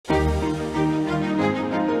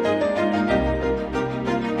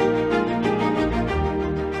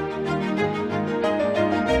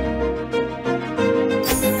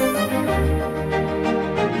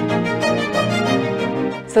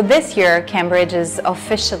So this year, Cambridge is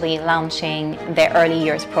officially launching their early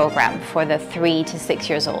years program for the 3 to 6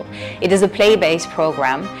 years old. It is a play-based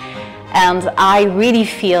program, and I really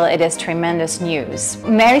feel it is tremendous news.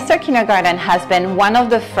 MerryStar Kindergarten has been one of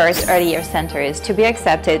the first early years centers to be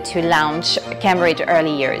accepted to launch Cambridge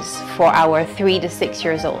Early Years for our 3 to 6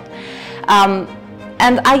 years old.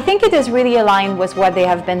 And I think it is really aligned with what they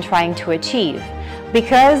have been trying to achieve,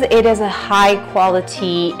 because it is a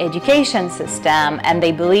high-quality education system and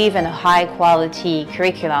they believe in a high-quality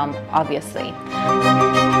curriculum, obviously.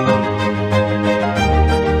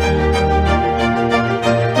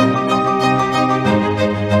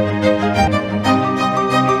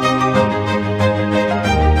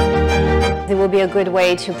 It will be a good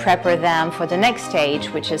way to prepare them for the next stage,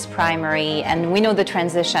 which is primary, and we know the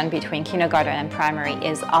transition between kindergarten and primary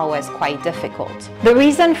is always quite difficult. The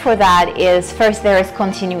reason for that is, first, there is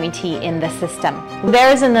continuity in the system.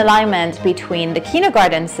 There is an alignment between the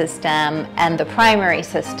kindergarten system and the primary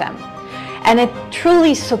system, and it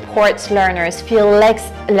truly supports learners feel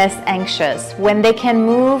less anxious when they can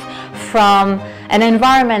move from an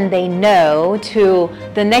environment they know to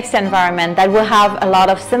the next environment that will have a lot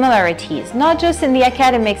of similarities, not just in the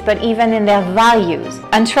academics, but even in their values.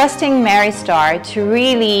 And trusting MerryStar to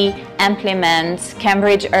really implement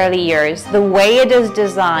Cambridge Early Years the way it is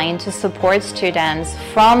designed to support students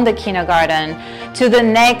from the kindergarten to the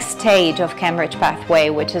next stage of Cambridge pathway,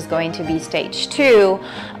 which is going to be stage 2,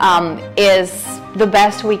 is the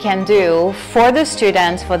best we can do for the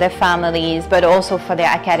students, for their families, but also for their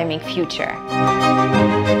academic future.